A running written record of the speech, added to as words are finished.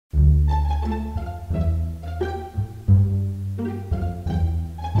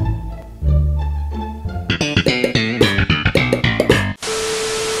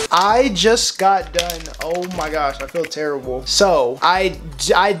I just got done. Oh my gosh, I feel terrible. So I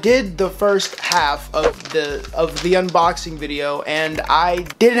did the first half of the unboxing video, and I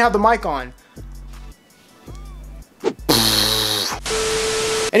didn't have the mic on.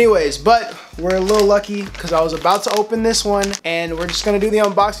 Anyways, but we're a little lucky because I was about to open this one, and we're just gonna do the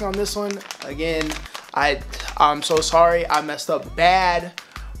unboxing on this one. Again, I'm so sorry, I messed up bad.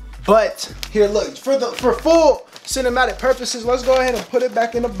 But here, look, for full cinematic purposes, let's go ahead and put it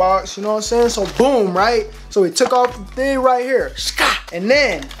back in the box, you know what I'm saying? So boom, right? So we took off the thing right here, and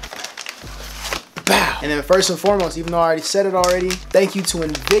then bow. And then first and foremost, even though I already said it already, thank you to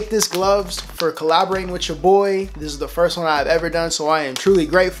Invictus Gloves for collaborating with your boy. This is the first one I've ever done, so I am truly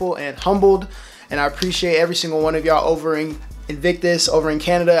grateful and humbled, and I appreciate every single one of y'all over in Invictus, over in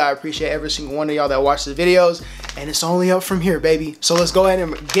Canada. I appreciate every single one of y'all that watch the videos, and it's only up from here, baby. So let's go ahead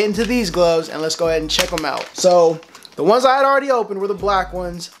and get into these gloves, and let's go ahead and check them out. So the ones I had already opened were the black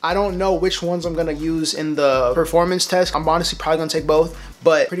ones. I don't know which ones I'm gonna use in the performance test. I'm honestly probably gonna take both,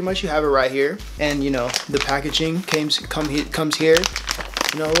 but pretty much you have it right here. And you know, the packaging comes here.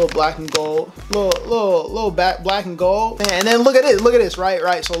 You know, a little black and gold, little black and gold. And then look at this,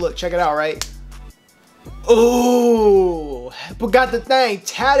 right? So look, check it out, right? Ooh, but got the thing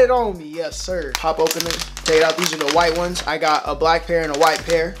tatted on me, yes sir. Pop open it, take it out. These are the white ones. I got a black pair and a white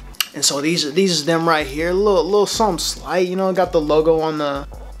pair. And so these are them right here. Little something slight, you know, got the logo on the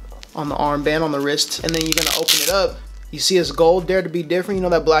armband, on the wrist. And then you're gonna open it up. You see it's gold, dare to be different. You know,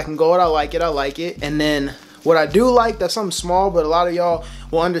 that black and gold, I like it. And then what I do like, that's something small, but a lot of y'all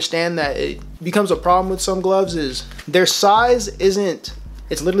will understand that it becomes a problem with some gloves, is their size isn't,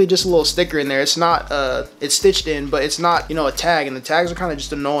 it's literally just a little sticker in there. It's not, it's stitched in, but it's not, you know, a tag, and the tags are kind of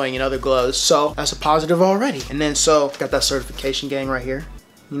just annoying in other gloves. So that's a positive already. And then so got that certification gang right here.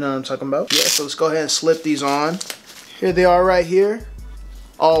 You know what I'm talking about? Yeah, so let's go ahead and slip these on. Here they are right here.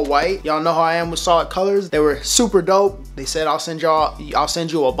 All white. Y'all know how I am with solid colors. They were super dope. They said I'll send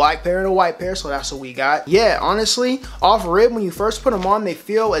you a black pair and a white pair, so that's what we got. Yeah, honestly, off rib, when you first put them on, they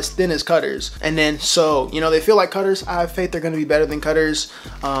feel as thin as cutters. And then, so, you know, they feel like cutters. I have faith they're gonna be better than cutters.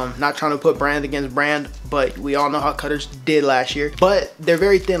 Not trying to put brand against brand, but we all know how cutters did last year. But they're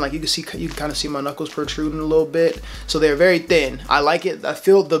very thin, like you can kind of see my knuckles protruding a little bit. So they're very thin. I like it. I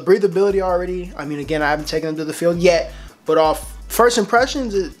feel the breathability already. I mean, again, I haven't taken them to the field yet, but off first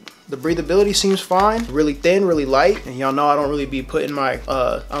impressions, the breathability seems fine. Really thin, really light. And y'all know I don't really be putting my,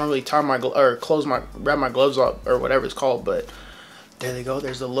 I don't really tie my, or wrap my gloves up or whatever it's called, but there they go,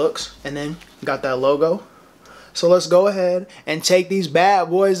 there's the looks. And then got that logo. So let's go ahead and take these bad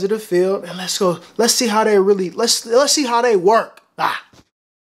boys to the field, and let's see how they really, let's see how they work. Ah.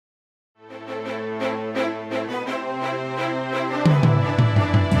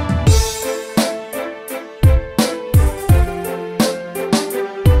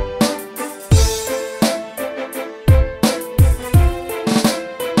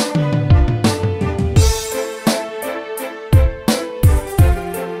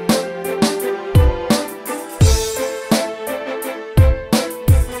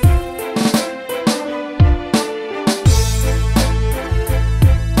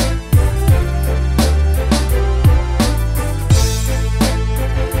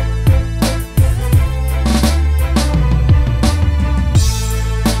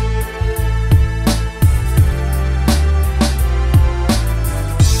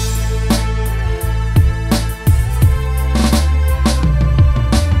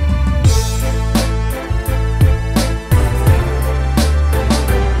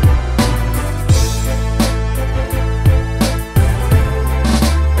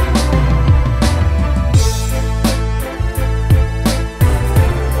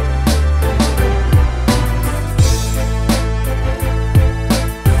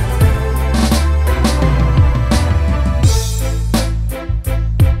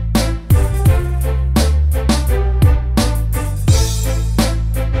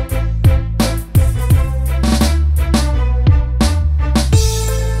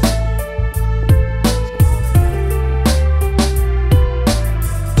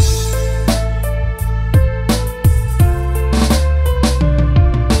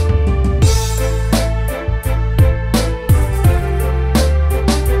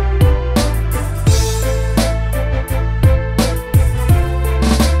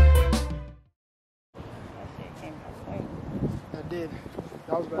 did.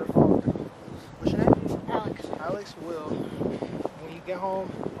 That was better for What's your name? Alex. Alex, Will. When you get home,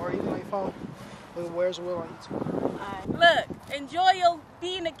 or even on your phone, where's Will on YouTube? Look, enjoy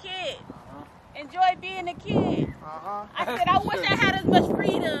being a kid. Enjoy being a kid. I said I wish I had as much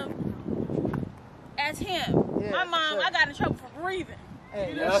freedom as him. Yeah, my mom, sure. I got in trouble for breathing.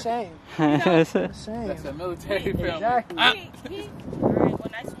 Hey, the same. That's The same. That's a military family. Exactly. All right, well,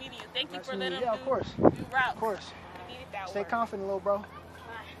 nice meeting you. Thank you Nice for meeting letting you. Yeah, them of course. do routes. Of course. We needed that Stay work. confident, little bro.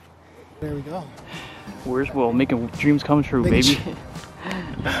 There we go. Where's Will? Making dreams come true, Making baby.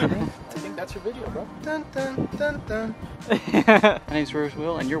 I think that's your video, bro. Dun, dun, dun, dun. My name's Where's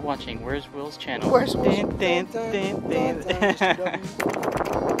Will, and you're watching Where's Will's channel. Where's Will? Dun, dun, dun, dun. Mr.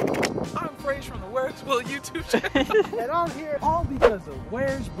 W. I'm Fraser from the Where's Will YouTube channel. And I'm here. All because of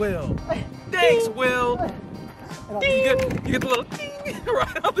Where's Will. Thanks, Will. And You get the little ding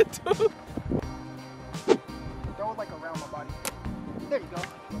right on the tube. throw it like around my body. There you go.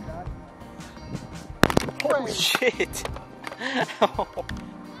 Oh shit! Oh.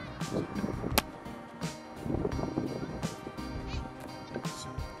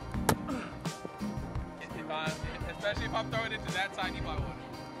 Especially if I'm throwing it to that tiny ball.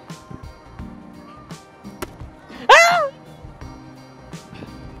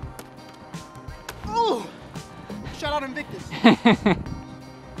 Oh! Shout out Invictus.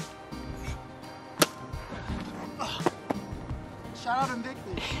 Shout out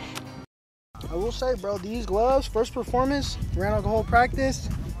Invictus. I will say, bro, these gloves, first performance, ran like a whole practice.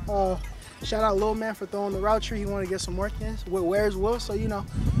 Shout out Lil Man for throwing the route tree. He wanted to get some work in with Where's Will, so you know,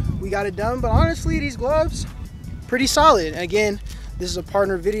 we got it done. But honestly, these gloves, pretty solid. Again, this is a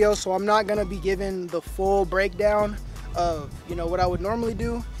partner video, so I'm not gonna be giving the full breakdown of, you know, what I would normally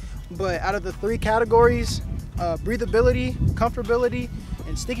do. But out of the three categories, breathability, comfortability,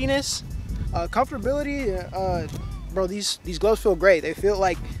 and stickiness, comfortability, bro, these gloves feel great. They feel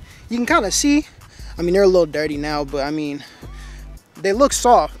like, you can kind of see, I mean, they're a little dirty now, but I mean, they look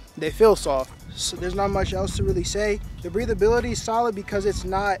soft, they feel soft, so there's not much else to really say. The breathability is solid because there's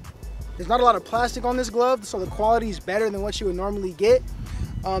not a lot of plastic on this glove, so the quality is better than what you would normally get.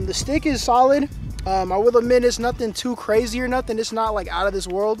 The stick is solid. I will admit it's nothing too crazy or nothing, it's not like out of this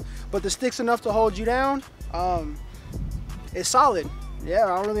world, but the stick's enough to hold you down. It's solid. Yeah,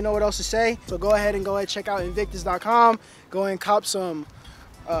 I don't really know what else to say, so go ahead and check out invictus.com. Go ahead and cop some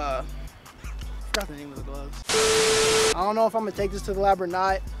I forgot the name of the gloves. I don't know if I'm gonna take this to the lab or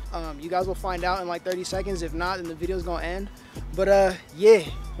not. You guys will find out in like 30 seconds. If not, then the video's gonna end. But yeah,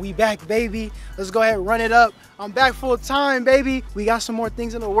 we back, baby. Let's go ahead and run it up. I'm back full time, baby. We got some more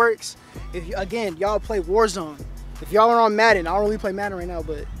things in the works. If you, again, y'all play Warzone. If y'all are on Madden, I don't really play Madden right now,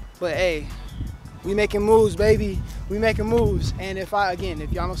 but hey, we making moves, baby. We making moves. And if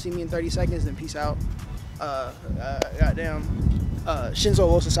y'all don't see me in 30 seconds, then peace out. Goddamn. Shinzo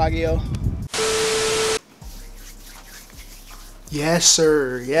Wilson Sagio. Yes,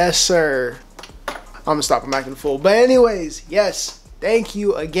 sir. Yes, sir. I'm gonna stop. I'm acting full. But anyways, yes. Thank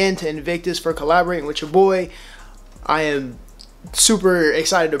you again to Invictus for collaborating with your boy. I am super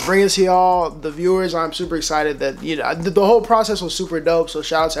excited to bring this to y'all, the viewers. I'm super excited that, you know, the whole process was super dope. So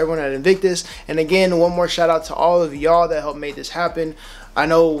shout out to everyone at Invictus. And again, one more shout out to all of y'all that helped make this happen. I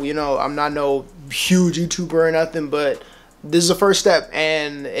know, you know, I'm not no huge YouTuber or nothing, but this is the first step,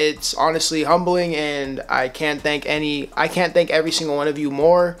 and it's honestly humbling, and I can't thank every single one of you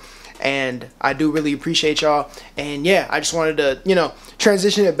more, and I do really appreciate y'all. And yeah, I just wanted to, you know,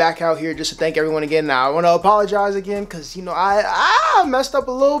 transition it back out here just to thank everyone again. Now I want to apologize again because, you know, I messed up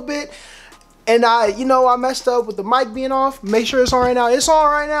a little bit, and I messed up with the mic being off. Make sure it's on right now. It's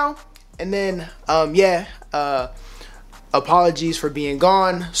on right now. And then apologies for being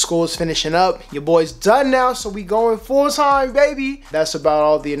gone. School is finishing up. Your boy's done now, so we going full time, baby. That's about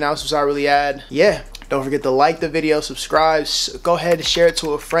all the announcements I really had. Yeah, don't forget to like the video, subscribe, go ahead and share it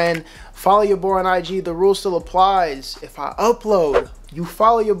to a friend. Follow your boy on IG. The rule still applies. If I upload, you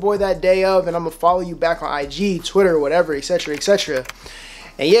follow your boy that day of, and I'm gonna follow you back on IG, Twitter, whatever, etc, etc.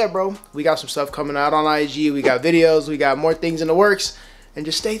 And yeah, bro, we got some stuff coming out on IG. We got videos, we got more things in the works, and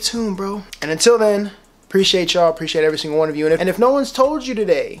just stay tuned, bro. And until then, appreciate y'all, appreciate every single one of you. And if no one's told you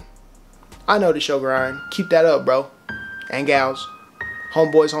today, I know the show grind. Keep that up, bro. And gals,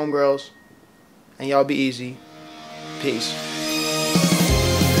 homeboys, homegirls, and y'all be easy. Peace.